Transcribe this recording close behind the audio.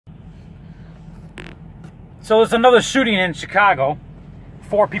So there's another shooting in Chicago.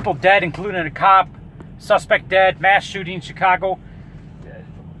 4 people dead, including a cop. Suspect dead. Mass shooting in Chicago.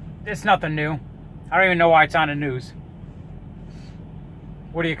 It's nothing new. I don't even know why it's on the news.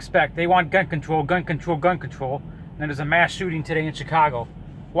 What do you expect? They want gun control, gun control, gun control. And then there's a mass shooting today in Chicago.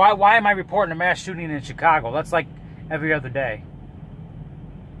 Why am I reporting a mass shooting in Chicago? That's like every other day.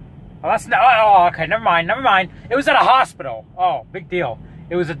 Oh, that's not. Oh, okay. Never mind. Never mind. It was at a hospital. Oh, big deal.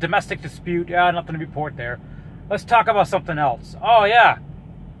 It was a domestic dispute. Yeah, nothing to report there. Let's talk about something else. Oh, yeah.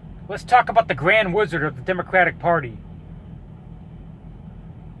 Let's talk about the Grand Wizard of the Democratic Party.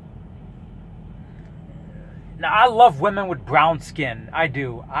 Now, I love women with brown skin. I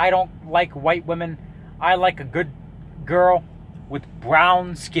do. I don't like white women. I like a good girl with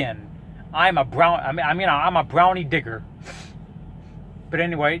brown skin. I'm a brownie digger. But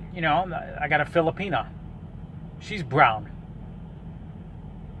anyway, you know, I got a Filipina. She's brown.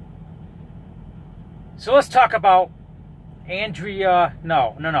 So let's talk about Alexandria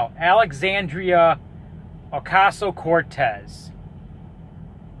Ocasio Cortez,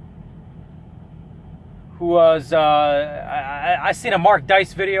 who was I seen a Mark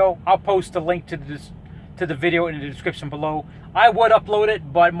Dice video. I'll post a link to the video in the description below. I would upload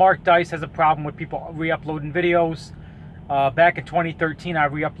it, but Mark Dice has a problem with people re-uploading videos. Back in 2013, I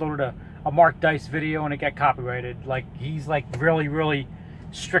re-uploaded a Mark Dice video and it got copyrighted. Like, he's like really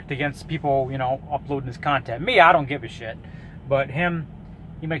strict against people, you know, uploading his content. Me, I don't give a shit. But him,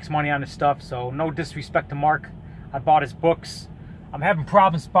 he makes money on his stuff, so no disrespect to Mark. I bought his books. I'm having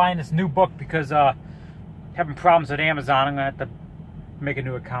problems buying this new book because having problems with Amazon. I'm going to have to make a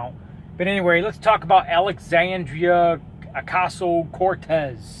new account. But anyway, let's talk about Alexandria Ocasio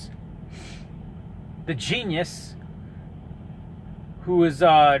Cortez. The genius who is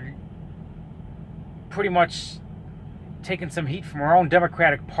pretty much taking some heat from her own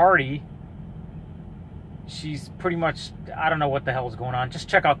Democratic Party. She's pretty much, I don't know what the hell is going on. Just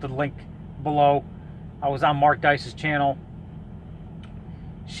check out the link below. I was on Mark Dice's channel.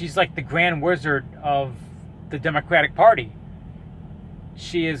 She's like the Grand Wizard of the Democratic Party.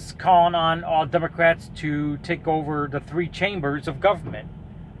 She is calling on all Democrats to take over the 3 chambers of government.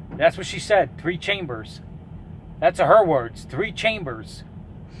 That's what she said, 3 chambers. That's her words, 3 chambers.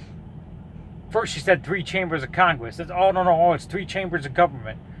 First she said 3 chambers of Congress. That's, oh, no, it's 3 chambers of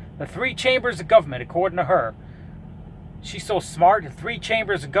government. The 3 chambers of government, according to her. She's so smart. The 3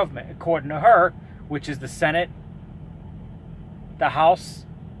 chambers of government, according to her, which is the Senate, the House,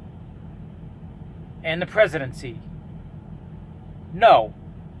 and the presidency. No.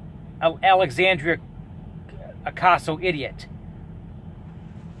 Alexandria Ocasio, idiot.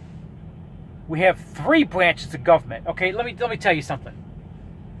 We have 3 branches of government. Okay, let me tell you something.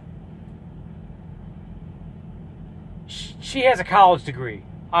 She has a college degree.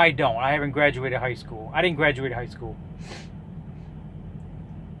 I don't. I haven't graduated high school. I didn't graduate high school.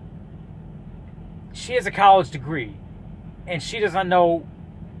 She has a college degree, and she doesn't know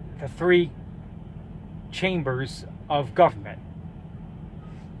the 3 chambers of government.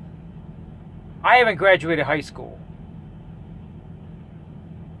 I haven't graduated high school.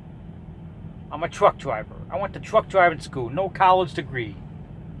 I'm a truck driver. I went to truck driving school. No college degree.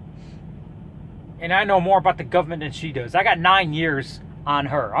 And I know more about the government than she does. I got 9 years on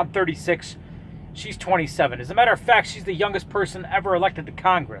her. I'm 36. She's 27. As a matter of fact, she's the youngest person ever elected to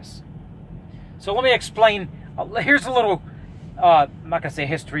Congress. So let me explain. Here's a little, I'm not going to say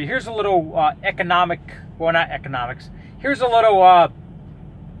history. Here's a little well, not economics. Here's a little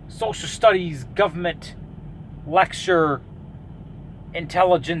social studies, government, lecture,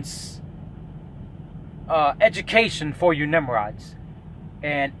 intelligence, education for you Nimrods.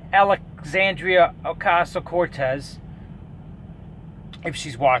 And Alexandria Ocasio Cortez, if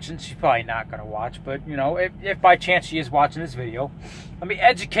she's watching, she's probably not going to watch, but, you know, if by chance she is watching this video, let me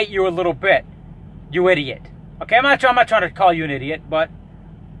educate you a little bit, you idiot. Okay, I'm not trying to call you an idiot, but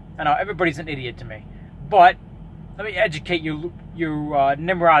I know everybody's an idiot to me. But let me educate you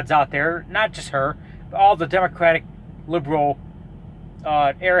Nimrods out there, not just her, but all the Democratic, liberal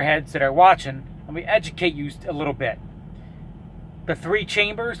airheads that are watching. Let me educate you a little bit. The 3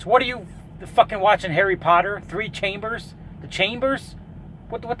 chambers? What are you fucking watching, Harry Potter? 3 chambers? The chambers?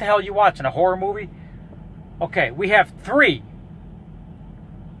 What the hell are you watching? A horror movie? Okay, we have 3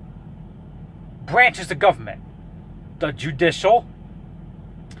 branches of government. The judicial,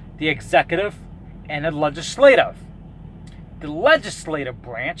 the executive, and the legislative. The legislative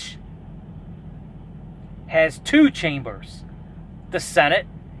branch has 2 chambers. The Senate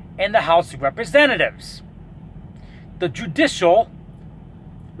and the House of Representatives. The judicial,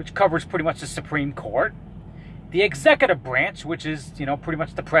 which covers pretty much the Supreme Court, the executive branch, which is, you know, pretty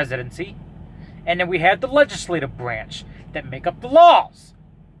much the presidency, And then we have the legislative branch that make up the laws.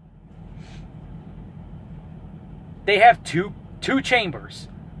 They have two chambers,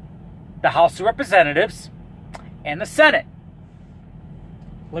 the House of Representatives and the Senate.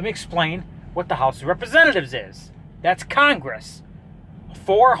 Let me explain what the House of Representatives is. That's Congress.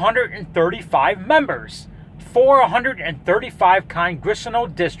 435 members. 435 congressional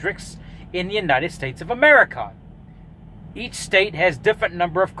districts in the United States of America. Each state has different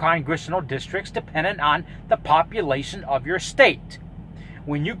number of congressional districts depending on the population of your state.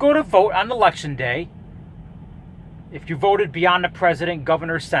 When you go to vote on election day, if you voted beyond the president,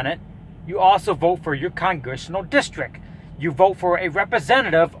 governor, senate, you also vote for your congressional district. You vote for a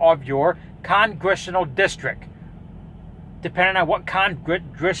representative of your congressional district, depending on what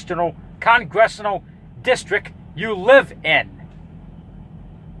congressional district you live in.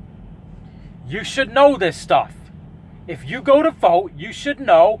 You should know this stuff. If you go to vote, you should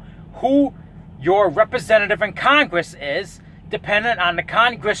know who your representative in Congress is, dependent on the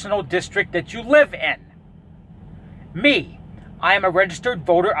congressional district that you live in. Me, I am a registered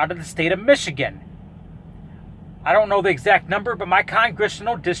voter out of the state of Michigan. I don't know the exact number, but my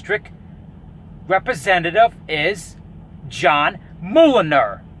congressional district representative is John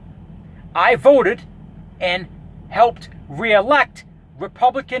Mulliner. I voted and helped re-elect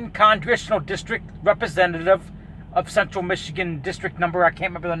Republican Congressional District Representative of Central Michigan District number. I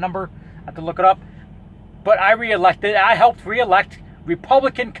can't remember the number. I have to look it up. But I helped re-elect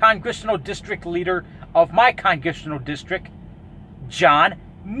Republican Congressional District Leader of my congressional district, John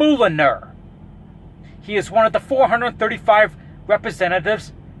Mulliner. He is one of the 435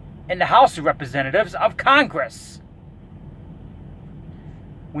 representatives in the House of Representatives of Congress.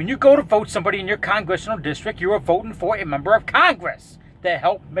 When you go to vote somebody in your congressional district, you are voting for a member of Congress that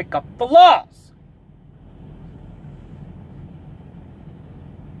help make up the laws.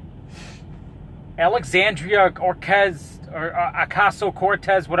 Alexandria Ocasio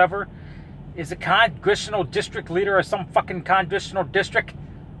Cortez, whatever, is a congressional district leader of some fucking congressional district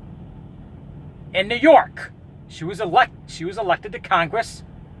in New She's She was elected to Congress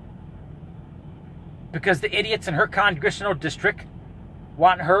because the idiots in her congressional district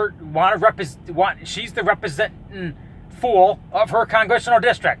she's the representing fool of her congressional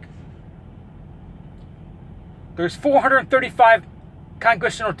district. There's 435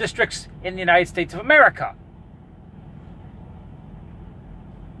 congressional districts in the United States of America.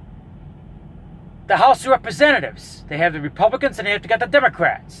 The House of Representatives, they have the Republicans and they have to get the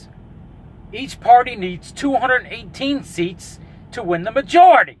Democrats. Each party needs 218 seats to win the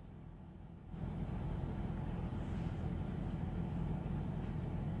majority.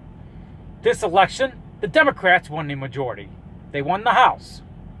 This election, the Democrats won the majority. They won the House.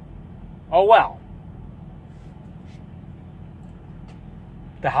 Oh well.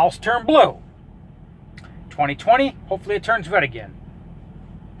 The House turned blue. 2020, hopefully it turns red again.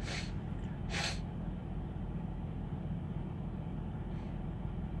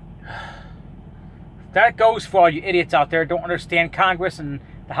 That goes for all you idiots out there who don't understand Congress and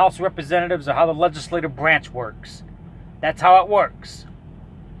the House of Representatives or how the legislative branch works. That's how it works.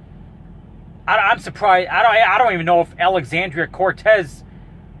 I'm surprised. I don't even know if Alexandria Cortez,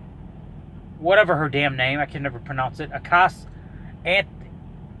 whatever her damn name, I can never pronounce it.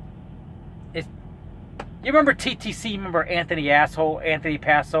 You remember TTC? Remember Anthony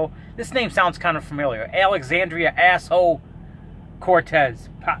Passo? This name sounds kind of familiar. Alexandria Asshole Cortez,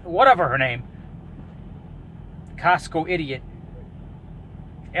 whatever her name. Costco idiot.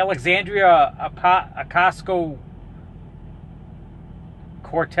 Alexandria Ocasio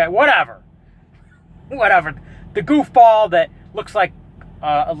Cortez, whatever. The goofball that looks like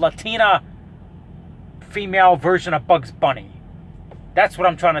a Latina female version of Bugs Bunny. That's what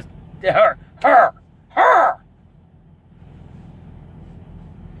I'm trying to... Her!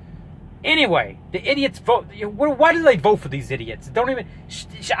 Anyway, the idiots vote... Why do they vote for these idiots? I don't even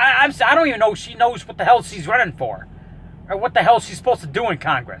know if she knows what the hell she's running for. Or what the hell she's supposed to do in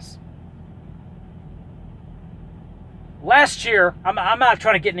Congress. Last year, I'm not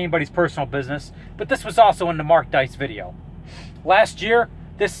trying to get in anybody's personal business, but this was also in the Mark Dice video. Last year,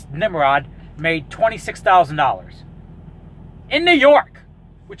 this Nimrod made $26,000. In New York,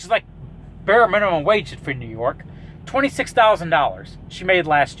 which is like bare minimum wage for New York. $26,000 she made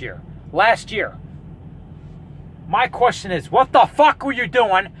last year. My question is, what the fuck were you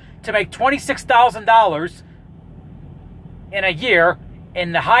doing to make $26,000 in a year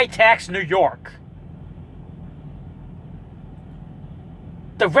in the high-tax New York?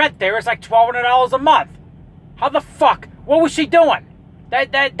 The rent there is like $1,200 a month. How the fuck? What was she doing?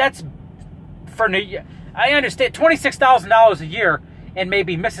 That's for New York. I understand $26,000 a year in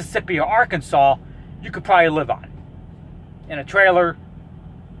maybe Mississippi or Arkansas, you could probably live on. In a trailer,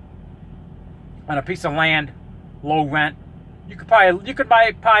 on a piece of land, low rent. You could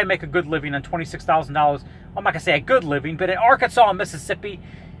probably make a good living on $26,000. I'm not gonna say a good living, but in Arkansas and Mississippi,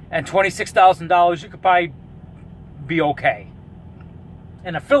 and $26,000, you could probably be okay.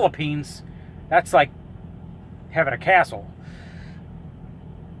 In the Philippines, that's like having a castle.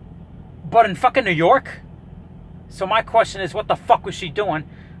 But in fucking New York, so my question is, what the fuck was she doing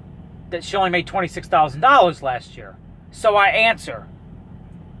that she only made $26,000 last year? So I answer,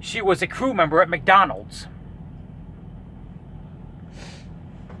 she was a crew member at McDonald's.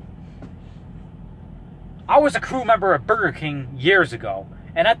 I was a crew member at Burger King years ago,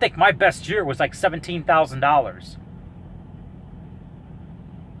 and I think my best year was like $17,000.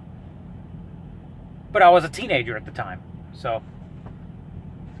 But I was a teenager at the time, so.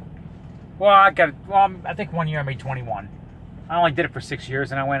 Well, I think 1 year I made 21. I only did it for 6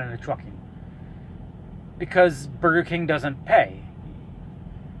 years, and I went into trucking. Because Burger King doesn't pay.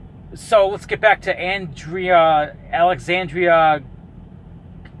 So let's get back to Alexandria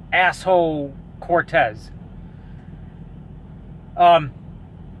asshole Cortez.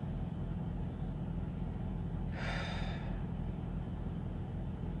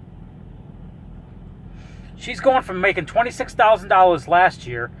 She's going from making $26,000 last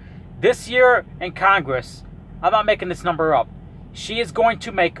year. This year in Congress, I'm not making this number up, she is going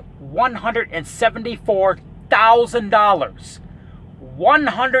to make $174,000.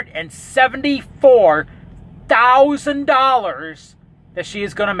 $174,000 that she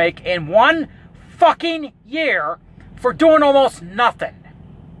is going to make in 1 fucking year for doing almost nothing.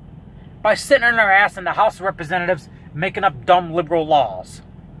 By sitting on her ass in the House of Representatives making up dumb liberal laws.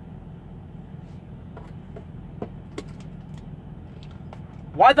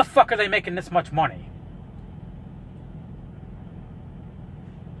 Why the fuck are they making this much money?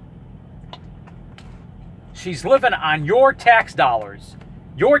 She's living on your tax dollars.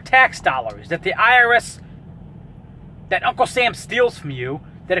 Your tax dollars that the IRS, that Uncle Sam steals from you,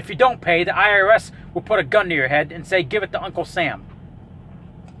 that if you don't pay, the IRS will put a gun to your head and say, give it to Uncle Sam.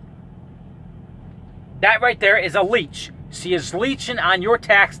 That right there is a leech. She is leeching on your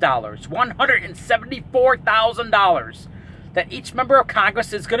tax dollars. $174,000 that each member of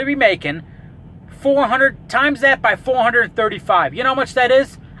Congress is going to be making. 400 times that by 435. You know how much that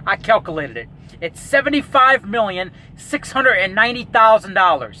is? I calculated it. It's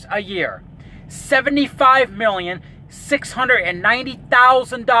 $75,690,000 a year.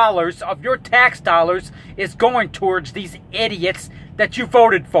 $75,690,000 of your tax dollars is going towards these idiots that you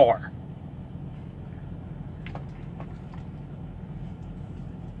voted for.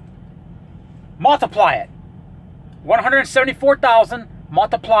 Multiply it. 174,000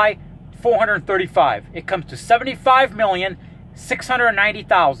 multiply 435. It comes to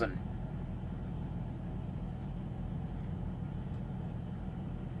 75,690,000.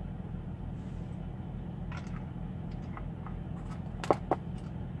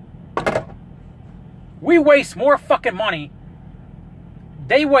 We waste more fucking money.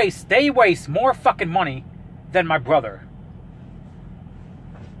 They waste more fucking money than my brother.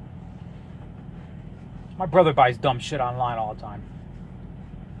 My brother buys dumb shit online all the time.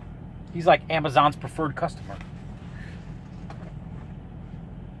 He's like Amazon's preferred customer.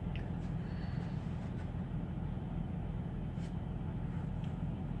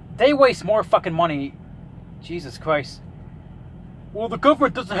 They waste more fucking money. Jesus Christ. Well, the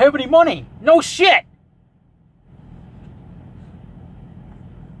government doesn't have any money. No shit.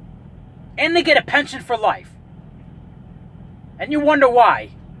 And they get a pension for life. And you wonder why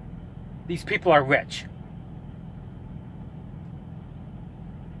these people are rich.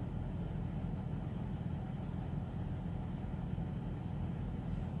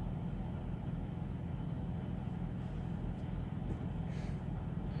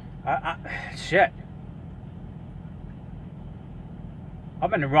 Shit.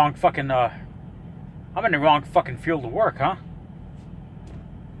 I'm in the wrong fucking field of work, huh?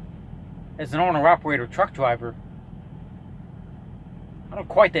 As an owner-operator truck driver, I don't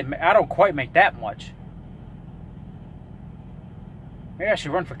quite make that much. Maybe I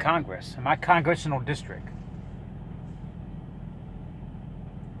should run for Congress in my congressional district.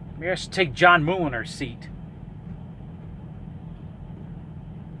 Maybe I should take John Mulliner's seat.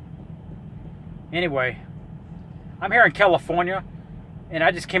 Anyway, I'm here in California, and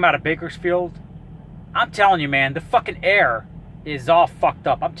I just came out of Bakersfield. I'm telling you, man, the fucking air is all fucked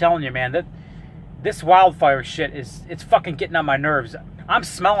up. I'm telling you, man, that this wildfire shit it's fucking getting on my nerves. I'm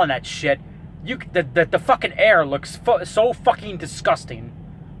smelling that shit. The fucking air looks so fucking disgusting.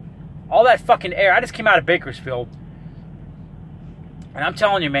 All that fucking air. I just came out of Bakersfield. And I'm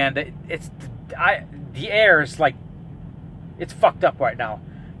telling you, man, that the air is like, it's fucked up right now.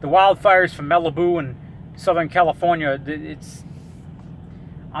 The wildfires from Malibu and Southern California,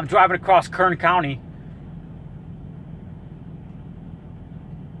 I'm driving across Kern County,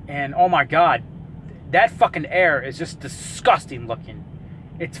 and oh my God, that fucking air is just disgusting looking.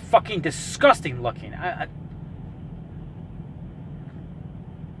 It's fucking disgusting looking.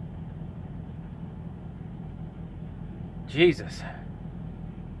 Jesus.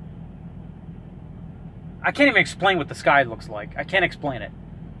 I can't even explain what the sky looks like. I can't explain it.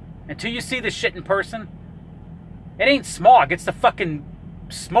 Until you see this shit in person, it ain't smog. It's the fucking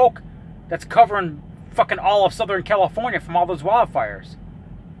smoke that's covering fucking all of Southern California from all those wildfires.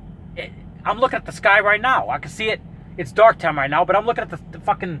 I'm looking at the sky right now. I can see it. It's dark time right now, but I'm looking at the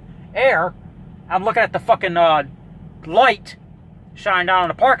fucking air. I'm looking at the fucking light shining down in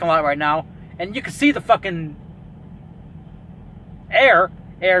the parking lot right now, and you can see the fucking air.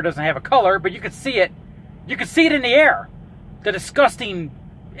 Air doesn't have a color, but you can see it. You can see it in the air. The disgusting...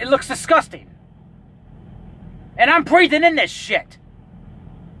 It looks disgusting. And I'm breathing in this shit.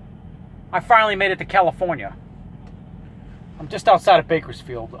 I finally made it to California. I'm just outside of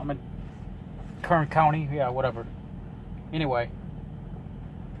Bakersfield. I'm in Kern County. Yeah, whatever. Anyway.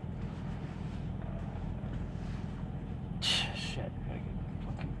 Shit.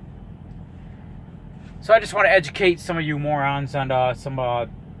 So I just want to educate some of you morons on some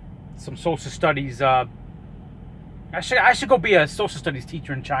social studies. I should go be a social studies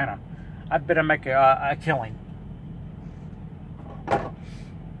teacher in China. I bet I make a killing.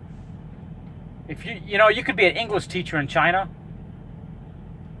 If you could be an English teacher in China.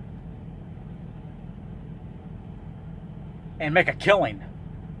 And make a killing.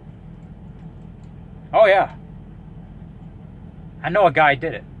 Oh yeah. I know a guy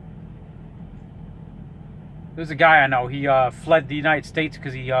did it. There's a guy I know. He fled the United States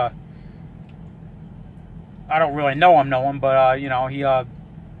because he I don't really know him, but he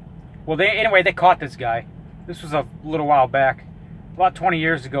well, they caught this guy. This was a little while back. About 20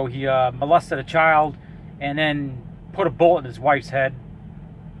 years ago, he molested a child and then put a bullet in his wife's head.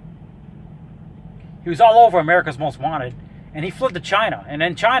 He was all over America's Most Wanted, and he fled to China. And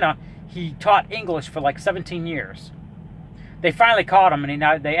in China, he taught English for like 17 years. They finally caught him,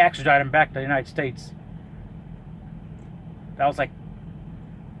 and they extradited him back to the United States. That was like,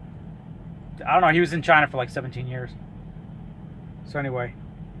 I don't know, he was in China for like 17 years. So anyway,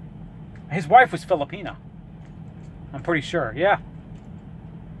 his wife was Filipina. I'm pretty sure, yeah.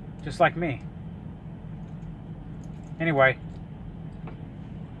 Just like me. Anyway.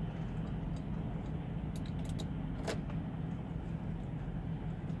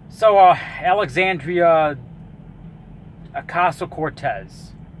 So, Alexandria Ocasio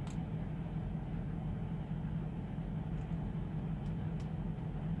Cortez.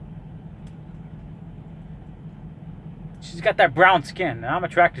 She's got that brown skin, and I'm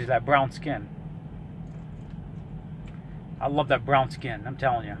attracted to that brown skin. I love that brown skin, I'm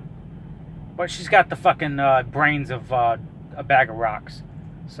telling you. But she's got the fucking brains of a bag of rocks.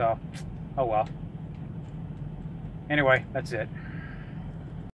 So, oh well. Anyway, that's it.